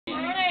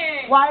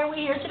Why are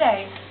we here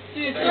today?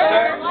 To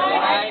serve,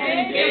 delight,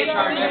 and engage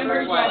our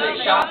members while they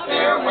shop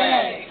their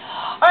way.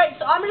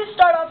 Alright, so I'm going to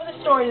start off with a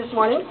story this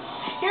morning.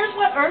 Here's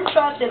what Earn,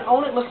 Trust, and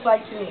Own It looks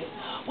like to me.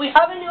 We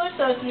have a new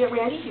associate,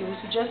 Randy Hughes,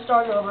 who just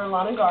started over in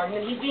Lawn and Garden,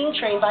 and he's being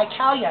trained by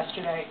Cal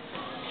yesterday.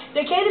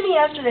 They came to me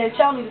yesterday to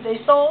tell me that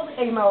they sold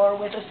a mower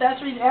with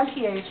accessories and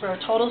PAs for a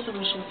total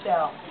solution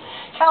sale.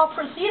 Cal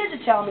proceeded to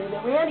tell me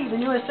that Randy, the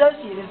new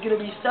associate, is going to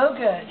be so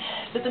good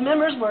that the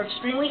members were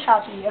extremely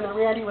happy and that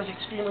Randy was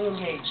extremely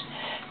engaged.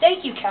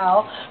 Thank you,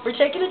 Cal, for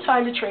taking the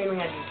time to train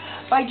Randy.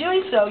 By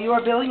doing so, you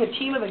are building a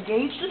team of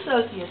engaged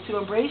associates who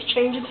embrace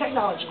change and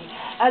technology,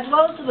 as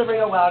well as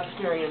delivering a wow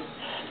experience.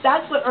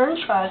 That's what Earn,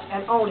 Trust,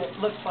 and Own It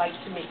looks like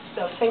to me.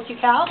 So thank you,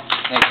 Cal.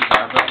 Thank you,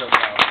 Cal.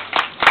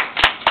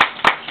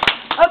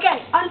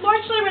 Okay,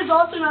 unfortunately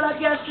results are not up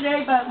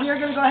yesterday, but we are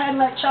going to go ahead and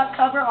let Chuck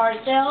cover our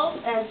sales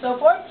and so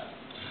forth.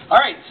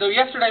 Alright, so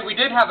yesterday we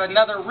did have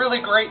another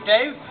really great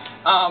day,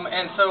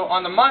 and so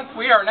on the month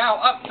we are now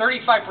up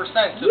 35%,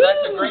 so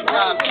that's a great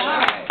job.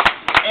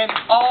 And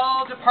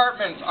all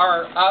departments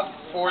are up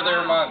for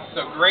their month,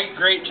 so great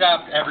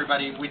job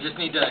everybody. We just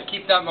need to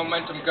keep that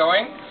momentum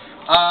going.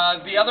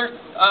 The other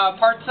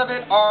parts of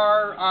it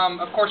are,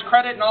 of course,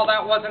 credit and all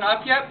that wasn't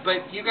up yet,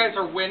 but you guys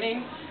are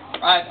winning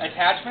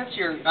attachments.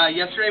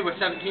 Yesterday was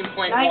 17.1.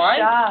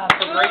 Nice job.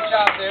 So great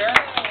job there.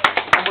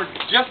 And we're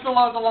just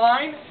below the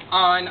line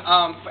on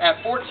at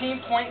 14.6.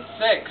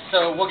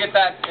 So we'll get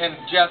that in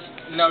just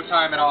no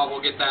time at all.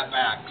 We'll get that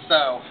back.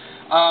 So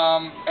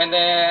and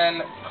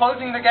then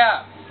closing the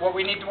gap. What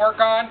we need to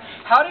work on.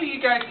 How do you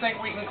guys think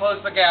we can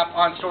close the gap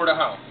on store to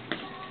home?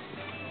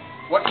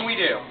 What can we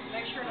do?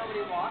 Make sure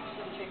nobody walks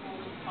and take them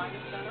to the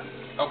finance center.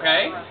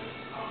 Okay.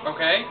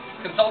 Okay.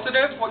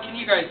 Consultative, what can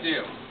you guys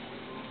do?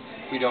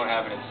 If we don't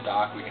have it in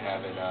stock, we can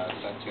have it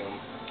sent to them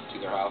to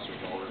their house or we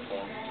can order it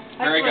for them.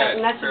 Very good.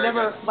 And that's the Very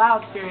member good.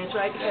 wow experience,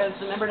 right? Because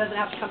the member doesn't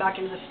have to come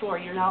back into the store.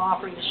 You're now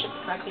offering to ship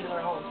directly to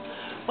their home.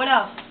 What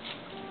else?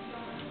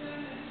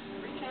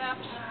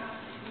 Recaps.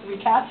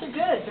 Recaps are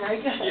good.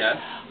 Very good. Yes.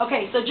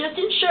 Okay, so just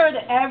ensure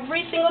that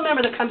every single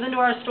member that comes into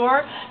our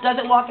store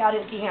doesn't walk out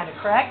empty-handed,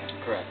 correct?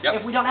 Correct.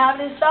 Yep. If we don't have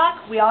it in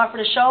stock, we offer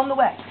to show them the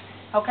way.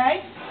 Okay?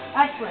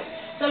 Excellent.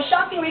 So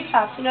shopping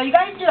recaps. You know, you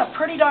guys did a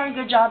pretty darn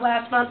good job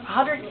last month.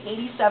 187%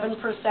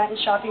 in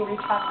shopping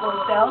recap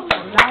load sales. So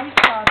nice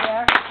job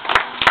there.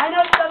 I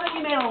know some of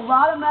you made a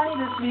lot of money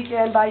this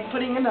weekend by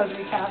putting in those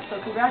recaps. So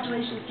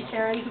congratulations to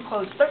Carrie, who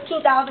closed $13,000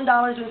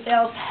 in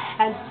sales.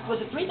 And was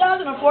it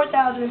 3,000 or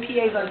 4,000 in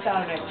PAs on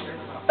Saturday?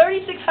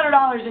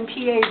 $3,600 in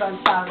PAs on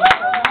Saturday.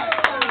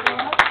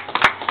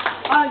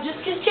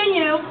 Just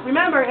continue.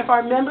 Remember, if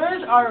our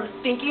members are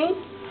thinking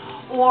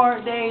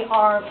or they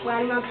are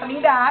planning on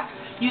coming back,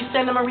 you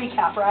send them a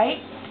recap,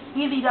 right?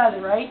 Easy does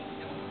it, right?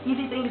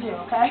 Easy thing to do,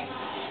 okay?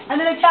 And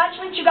then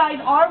attachments, you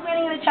guys are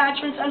winning in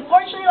attachments.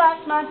 Unfortunately,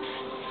 last month,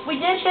 we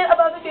did hit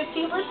above the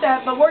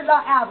 15%, but we're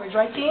not average,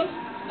 right, team?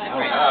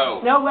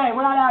 No. No way,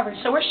 we're not average.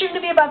 So we're shooting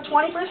to be about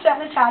 20%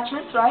 in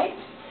attachments, right?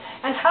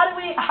 And how do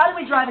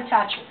we drive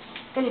attachments?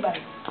 Anybody?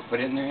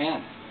 Put it in their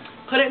hand.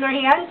 Put it in their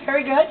hand.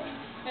 Very good.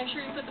 Make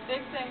sure you put the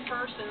big thing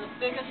first and the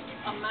biggest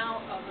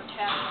amount of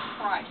attachment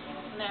price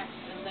next,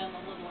 and then the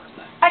littler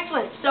thing.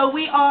 Excellent. So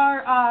we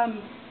are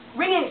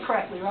ringing it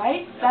correctly,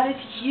 right? Yep. That is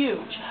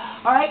huge.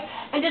 All right.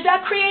 And does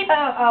that create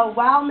a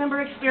wow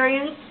member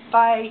experience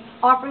by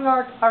offering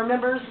our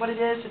members what it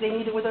is that they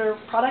need with their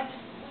product?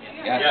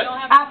 Yes.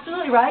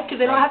 Absolutely, right? Because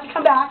they don't have to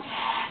come back.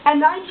 And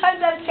 9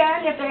 times out of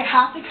 10, if they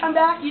have to come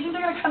back, you think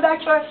they're going to come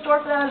back to our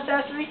store for that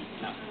accessory?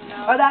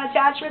 No. Or that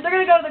attachment? They're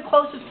going to go to the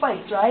closest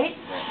place, right?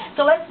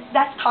 So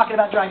that's talking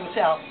about driving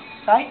sales,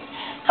 right?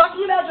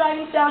 Talking about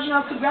driving sales, you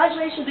know,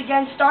 congratulations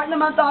again, starting the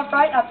month off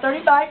right, up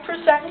 35%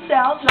 in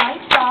sales.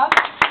 Nice job.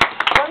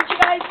 Why don't you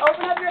guys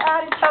open up your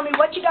ad and tell me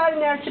what you got in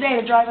there today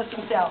to drive us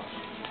some sales?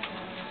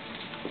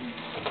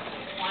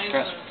 Mine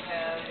Chris.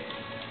 has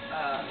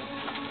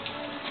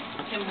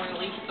Tim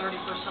Release 30%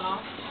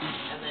 off,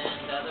 and then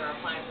the other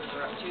appliances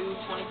are up to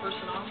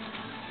 20% off.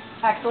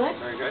 Excellent.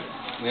 Very good.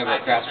 We have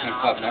a Craftsman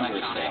Club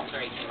members sale.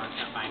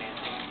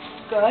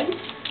 Good.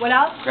 What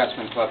else?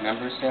 Craftsman Club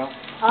members sale.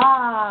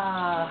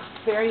 Ah,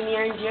 very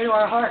near and dear to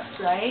our hearts,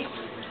 right?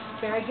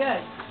 Very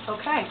good.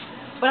 Okay.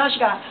 What else you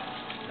got?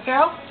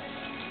 Carol?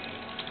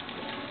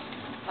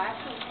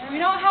 We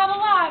don't have a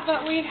lot,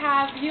 but we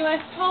have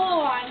U.S.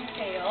 Polo on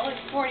sale. It's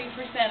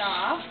 40%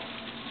 off,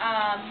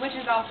 which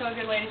is also a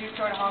good way to do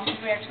store to home because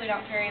we actually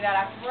don't carry that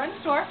after we're in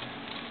store.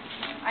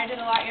 I did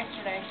a lot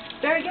yesterday.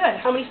 Very good.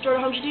 How many store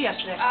to homes did you do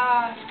yesterday?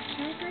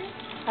 2 or 3.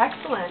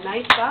 Excellent.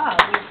 Nice job.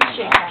 We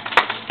appreciate that.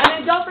 And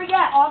then don't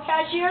forget, all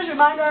cashiers,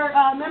 remind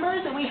our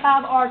members that we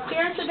have our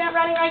clearance event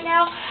running right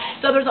now.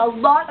 So there's a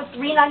lot of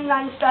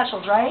 $3.99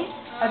 specials, right?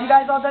 Have you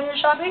guys all done your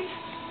shopping?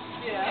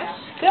 Yes.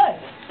 Good.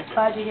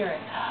 Glad to hear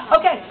it.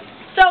 Okay.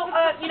 So,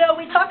 you know,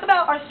 we talk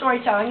about our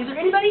storytelling. Is there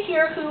anybody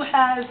here who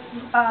has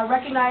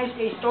recognized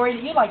a story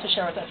that you'd like to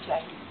share with us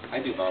today?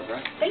 I do, Barbara.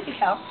 Thank you,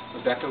 Cal.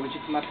 Rebecca, would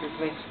you come up here,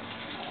 please?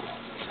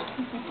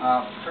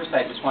 First,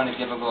 I just want to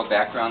give a little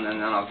background,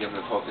 and then I'll give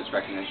the focus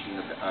recognition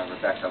to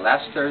Rebecca.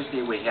 Last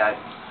Thursday, we had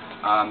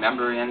a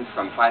member in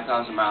from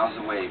 5,000 miles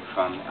away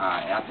from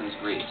Athens,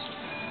 Greece.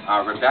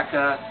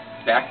 Rebecca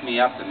backed me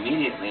up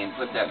immediately and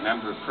put that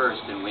member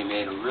first, and we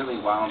made a really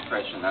wow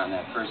impression on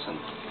that person.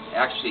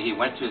 Actually, he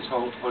went to his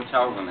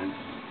hotel room and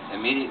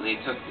immediately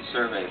took the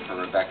survey for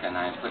Rebecca and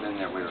I and put in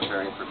there we were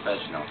very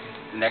professional.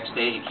 The next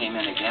day, he came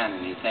in again,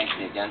 and he thanked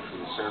me again for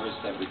the service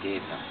that we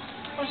gave him.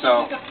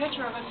 So took a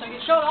picture of it so you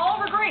could show it all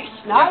over Greece.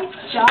 Nice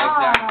job.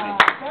 Exactly.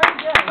 Very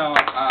good. So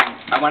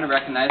I want to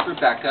recognize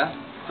Rebecca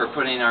for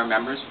putting our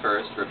members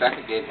first.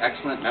 Rebecca gave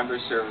excellent member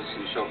service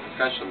and showed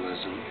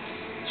professionalism.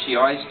 She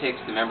always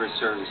takes the member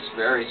service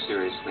very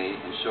seriously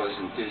and shows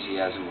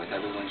enthusiasm with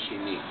everyone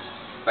she meets.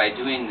 By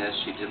doing this,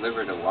 she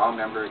delivered a wow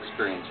member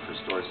experience for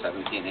store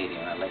 1780,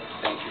 and I'd like to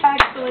thank you.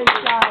 Excellent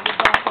job,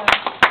 Rebecca.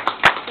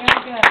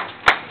 Very good.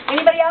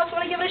 Anybody else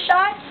want to give it a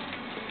shot?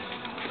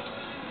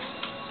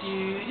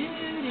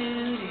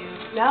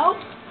 No?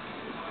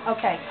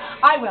 Okay,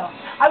 I will.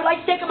 I would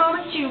like to take a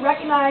moment to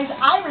recognize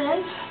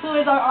Irene, who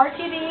is our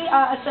RTV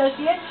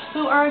associate,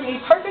 who earned a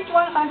perfect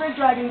 100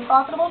 driving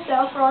profitable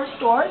sales for our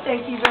store.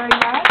 Thank you very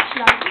much.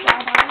 Nice job,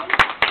 Irene.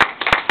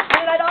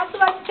 And I'd also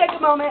like to take a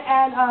moment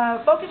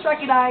and focus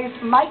recognize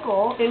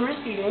Michael in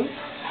receiving.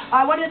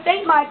 I wanted to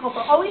thank Michael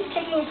for always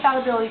taking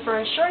accountability for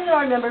ensuring that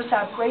our members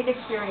have great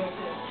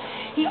experiences.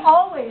 He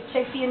always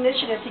takes the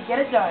initiative to get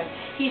it done.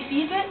 He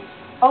sees it,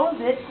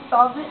 owns it,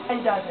 solves it,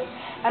 and does it.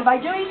 And by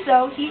doing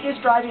so, he is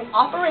driving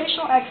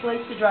operational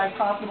excellence to drive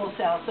profitable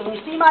sales. So when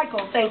you see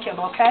Michael, thank him,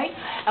 okay?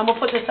 And we'll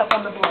put this up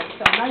on the board.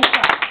 So nice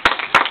job.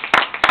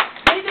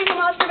 Anything from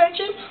loss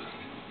prevention?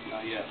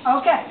 Not yet.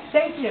 Okay,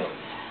 thank you.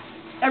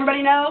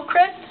 Everybody know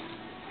Chris?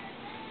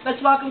 Let's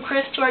welcome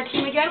Chris to our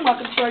team again.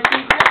 Welcome to our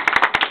team, Chris.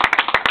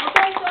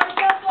 Okay, so our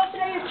sales goal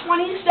today is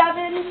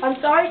 23,703.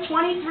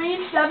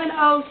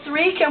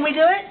 Can we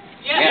do it?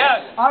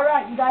 Yes. All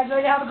right, you guys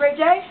ready to have a great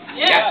day?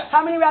 Yes.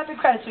 How many rapid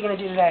credits are we going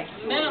to do today?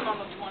 Minimum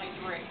of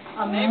 23.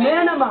 A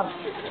minimum.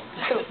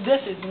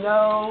 This is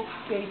no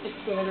basic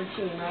standard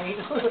team, right?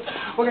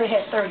 We're going to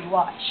hit 30,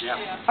 watch. Yeah.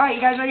 All right,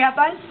 you guys ready to have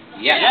fun?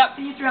 Yeah.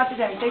 See you throughout the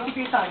day. Thank you for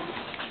your time.